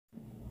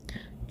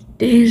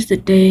Today is the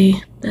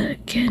day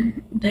that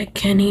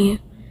Kenny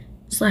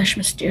slash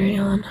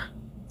Mysterion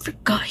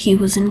forgot he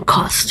was in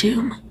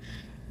costume.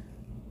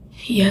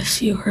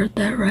 Yes, you heard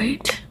that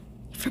right.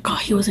 He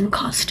forgot he was in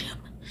costume.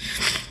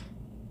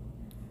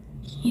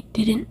 He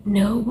didn't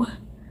know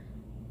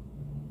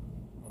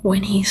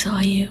when he saw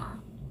you.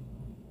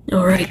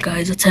 Alright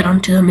guys, let's head on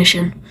to the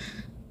mission.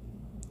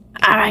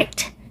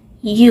 Alright,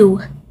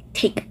 you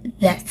take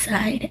that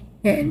side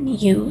and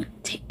you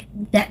take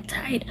that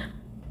side.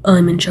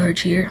 I'm in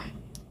charge here.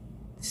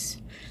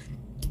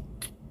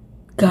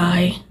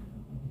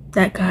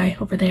 That guy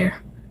over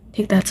there,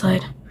 take that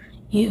side.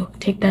 You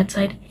take that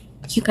side.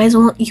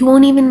 You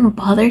won't even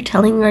bother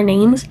telling our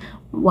names?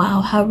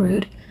 Wow, how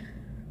rude.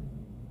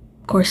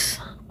 Of course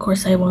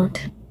I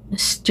won't.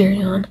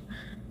 Mysterion.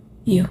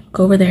 You,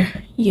 go over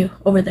there. You,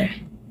 over there.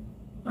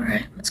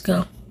 Alright, let's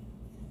go.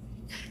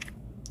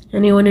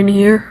 Anyone in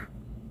here?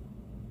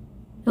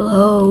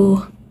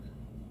 Hello?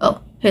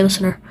 Oh, hey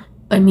listener.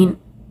 I mean...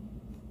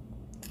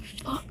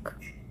 Fuck.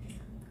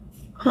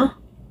 Huh?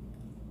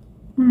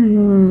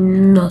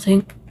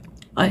 Nothing.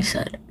 I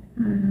said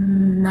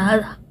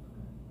nada.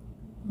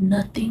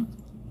 Nothing.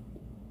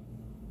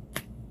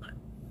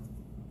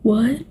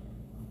 What?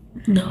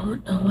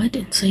 No, I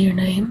didn't say your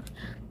name.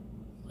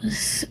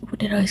 What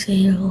did I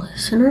say, a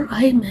listener?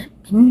 I meant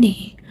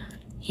Mindy.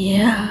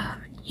 Yeah.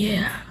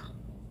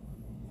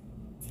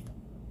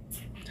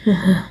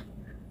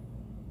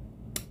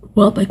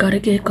 Well, I gotta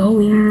get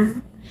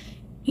going.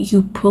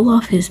 You pull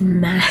off his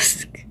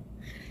mask.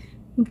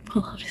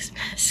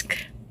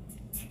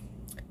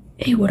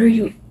 Hey, what are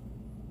you?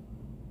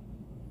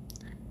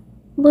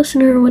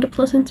 Listener, what a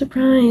pleasant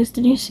surprise.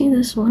 Did you see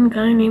this one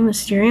guy named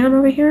Mysterion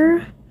over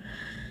here?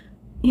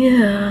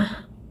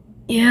 Yeah,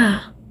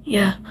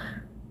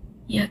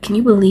 can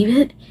you believe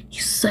it?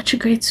 He's such a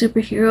great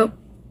superhero.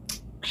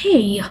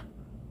 Hey!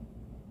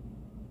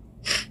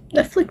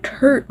 That flick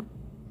hurt.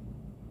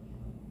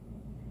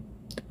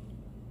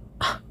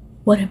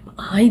 What am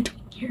I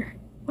doing here?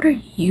 What are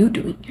you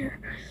doing here?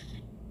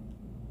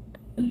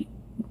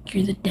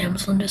 You're the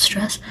damsel in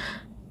distress.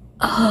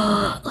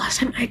 Last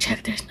time I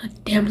checked, there's no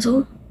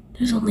damsel.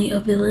 There's only a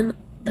villain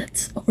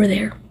that's over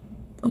there.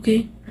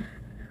 Okay?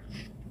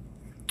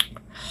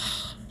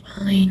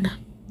 Fine.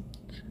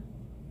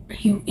 Are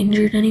you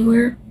injured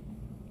anywhere?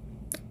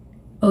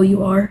 Oh,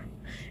 you are?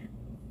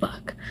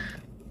 Fuck.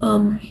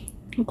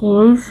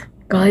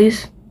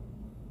 Guys?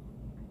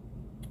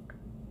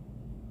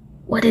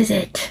 What is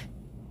it?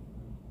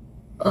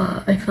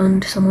 I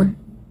found someone.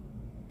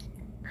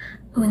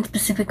 Who in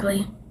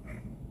specifically?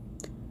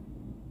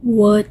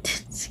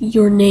 What's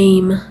your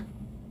name?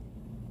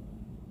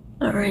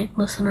 Alright,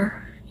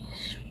 listener.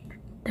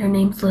 Their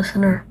name's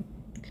Listener.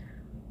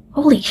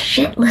 Holy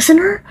shit,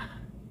 Listener?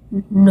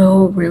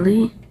 No,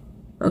 really?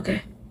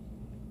 Okay.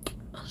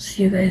 I'll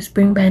see you guys.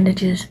 Bring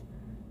bandages.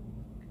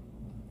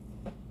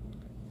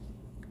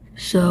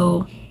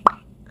 So,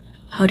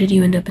 how did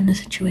you end up in this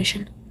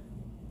situation?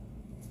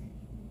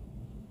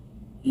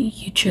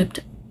 You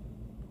tripped.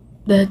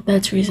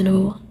 That's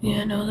reasonable.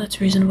 Yeah, no, that's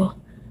reasonable.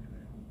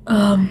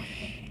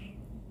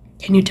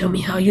 Can you tell me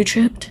how you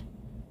tripped?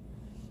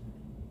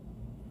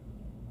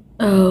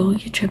 Oh,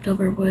 you tripped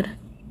over wood.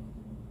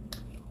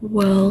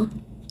 Well,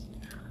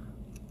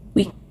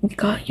 we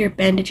got your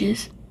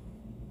bandages.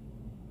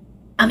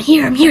 I'm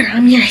here.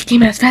 I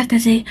came as fast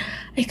as I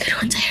could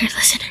once I heard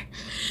Listener.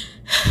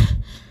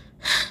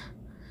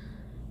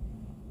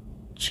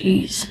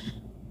 Jeez.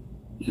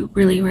 You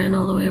really ran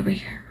all the way over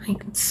here. I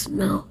can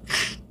smell.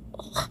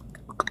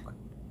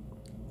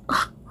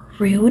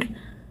 Rude.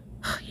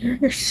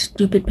 Your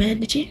stupid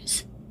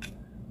bandages.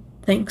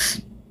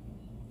 Thanks.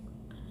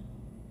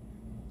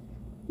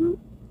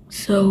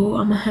 So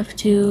I'm gonna have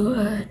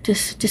to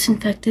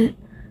disinfect it.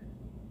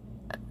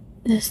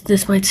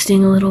 This might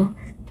sting a little.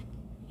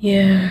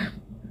 Yeah.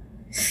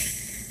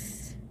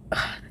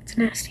 That's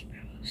nasty,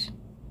 bros.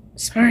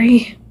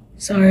 Sorry.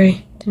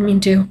 Didn't mean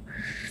to.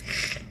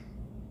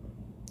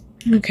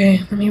 Okay,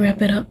 let me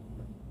wrap it up.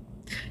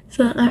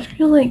 So I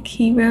feel like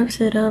he wraps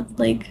it up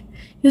like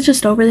he was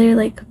just over there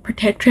like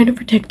trying to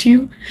protect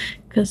you,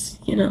 cause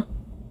you know.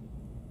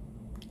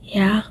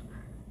 Yeah,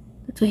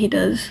 that's what he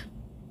does.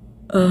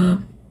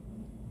 And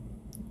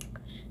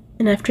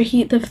after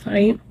the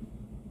fight,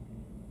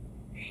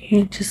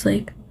 he just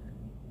like,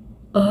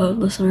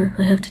 listener,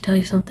 I have to tell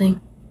you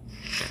something.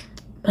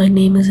 My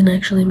name isn't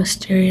actually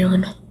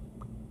Mysterion.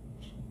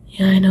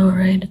 Yeah, I know,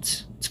 right?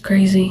 It's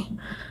crazy.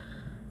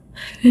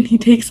 And he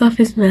takes off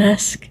his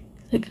mask.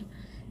 Like,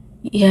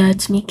 yeah,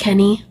 it's me,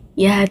 Kenny.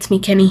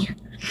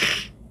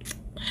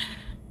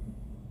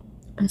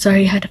 I'm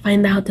sorry you had to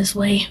find out this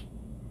way.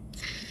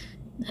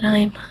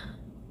 That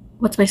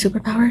what's my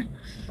superpower?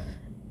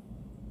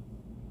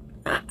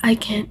 I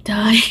can't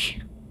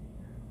die.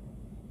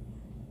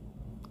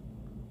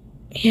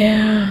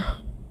 Yeah.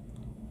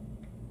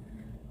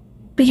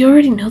 But you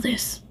already know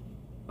this.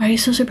 Why are you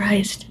so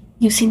surprised?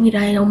 You've seen me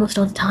die almost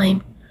all the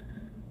time.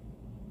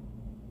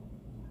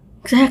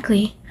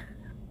 Exactly.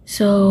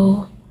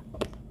 So,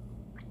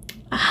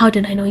 How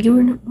did I know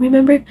you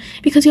remember?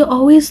 Because you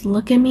always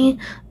look at me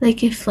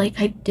like if like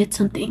I did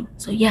something.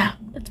 So yeah,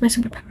 that's my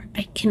superpower.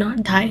 I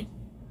cannot die.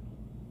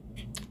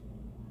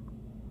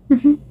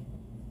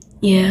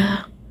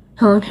 Yeah.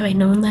 How long have I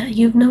known that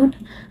you've known?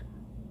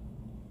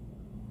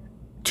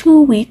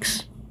 2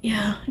 weeks.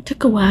 Yeah, it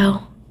took a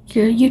while.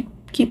 You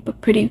keep a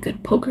pretty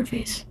good poker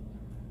face.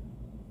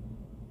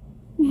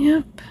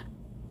 Yep.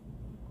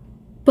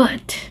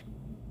 But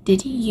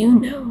did you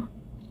know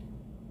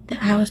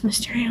that I was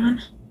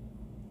Mysterion?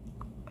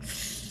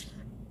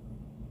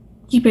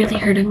 You barely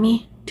heard of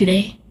me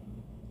today.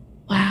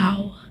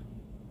 Wow.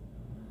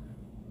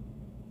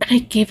 And I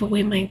gave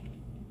away my.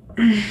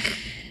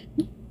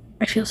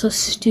 I feel so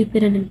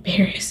stupid and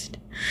embarrassed.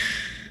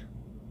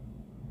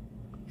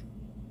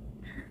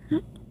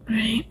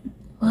 Right.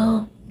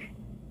 Well,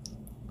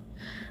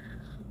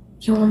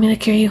 you want me to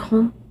carry you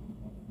home?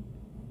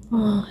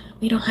 Well,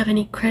 we don't have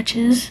any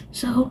crutches,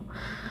 so,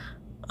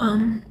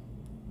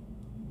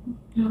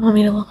 you want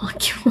me to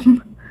walk you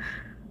home?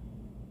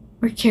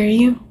 Or carry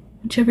you?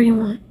 Whichever you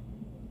want.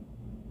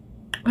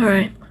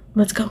 Alright,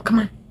 let's go, come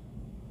on.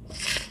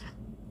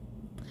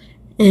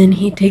 And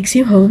he takes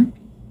you home.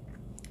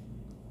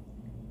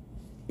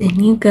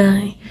 And you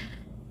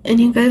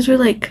guys were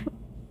like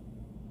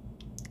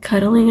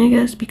cuddling, I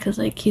guess, because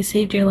like he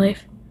saved your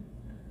life.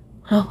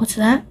 Oh, what's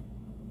that?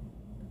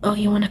 Oh,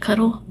 you want to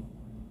cuddle?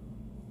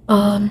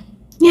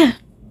 Yeah,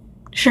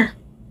 sure.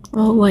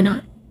 Well, why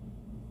not?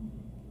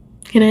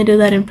 Can I do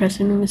that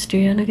impression of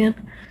Mysterion again?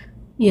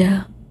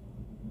 Yeah.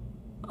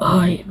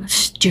 I am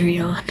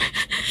Mysterion.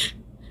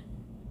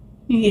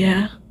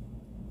 Yeah.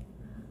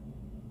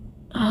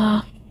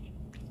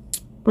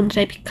 When did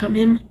I become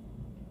him?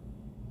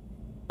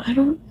 I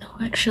don't know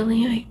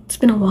actually. It's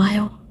been a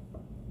while.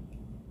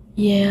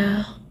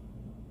 Yeah.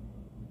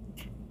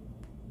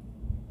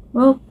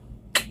 Well,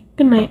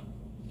 good night.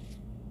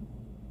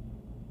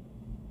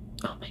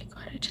 Oh my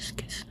god, I just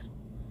kissed.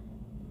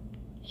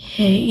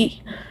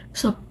 Hey,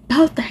 so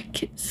about that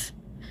kiss,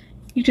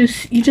 you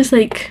just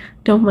like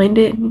don't mind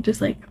it, and you just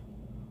like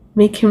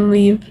make him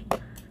leave.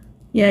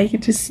 Yeah, you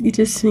just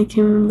make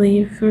him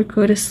leave or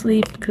go to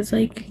sleep because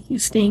like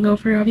he's staying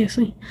over,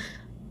 obviously.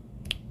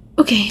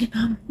 Okay,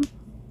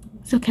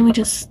 so can we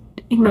just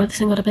ignore this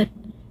and go to bed?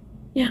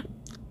 Yeah.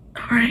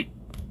 All right.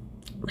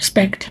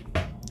 Respect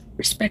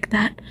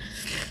that.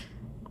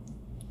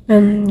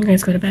 You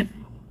guys go to bed.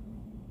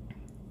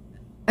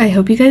 I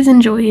hope you guys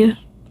enjoy it.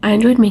 I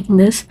enjoyed making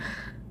this.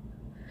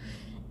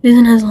 It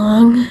isn't as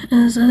long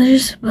as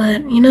others,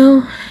 but you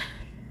know,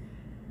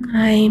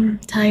 I'm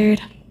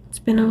tired. It's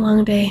been a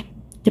long day.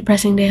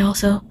 Depressing day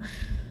also.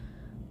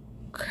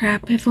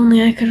 Crap, if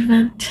only I could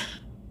vent.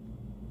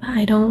 But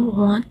I don't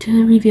want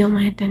to reveal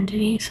my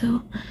identity,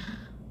 so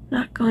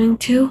not going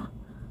to.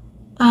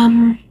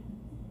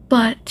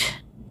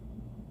 But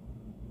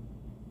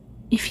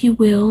if you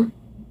will,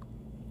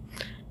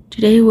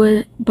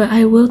 but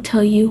I will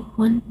tell you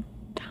one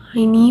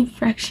tiny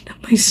fraction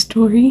of my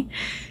story.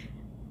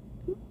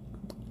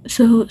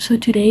 So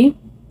today,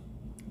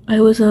 I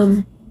was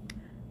in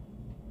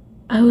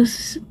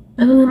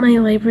my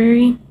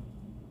library,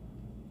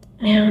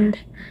 and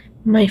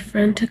my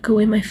friend took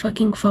away my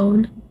fucking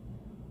phone,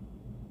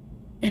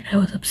 and I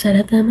was upset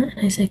at them, and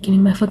I said, "Give me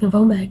my fucking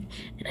phone back,"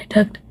 and I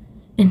tugged,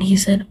 and he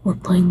said, "We're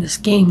playing this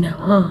game now,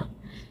 huh?"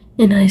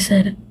 And I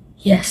said,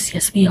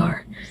 yes we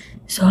are.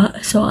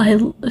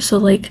 So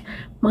like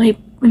my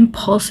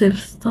impulsive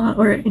thought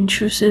or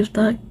intrusive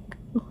thought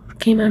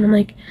came out. I'm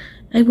like,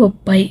 I will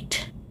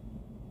bite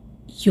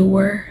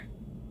your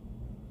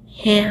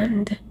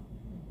hand.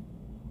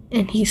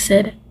 And he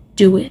said,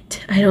 do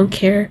it, I don't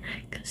care,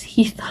 because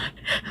he thought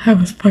I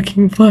was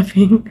fucking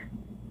bluffing.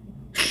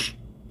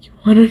 You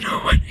wanna know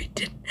what I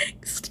did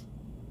next?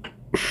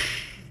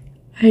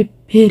 I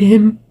bit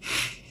him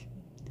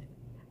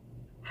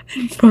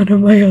in front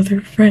of my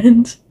other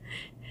friends.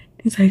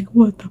 He's like,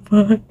 what the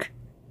fuck?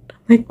 I'm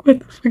like, what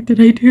the fuck did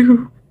I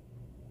do?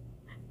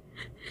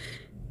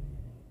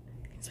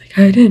 He's like,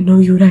 I didn't know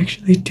you would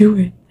actually do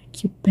it.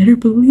 Like, you better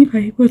believe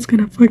I was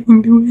gonna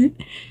fucking do it.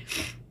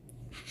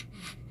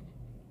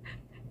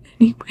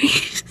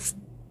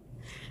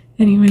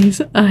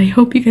 Anyways, I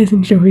hope you guys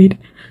enjoyed.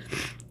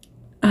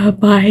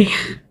 Bye.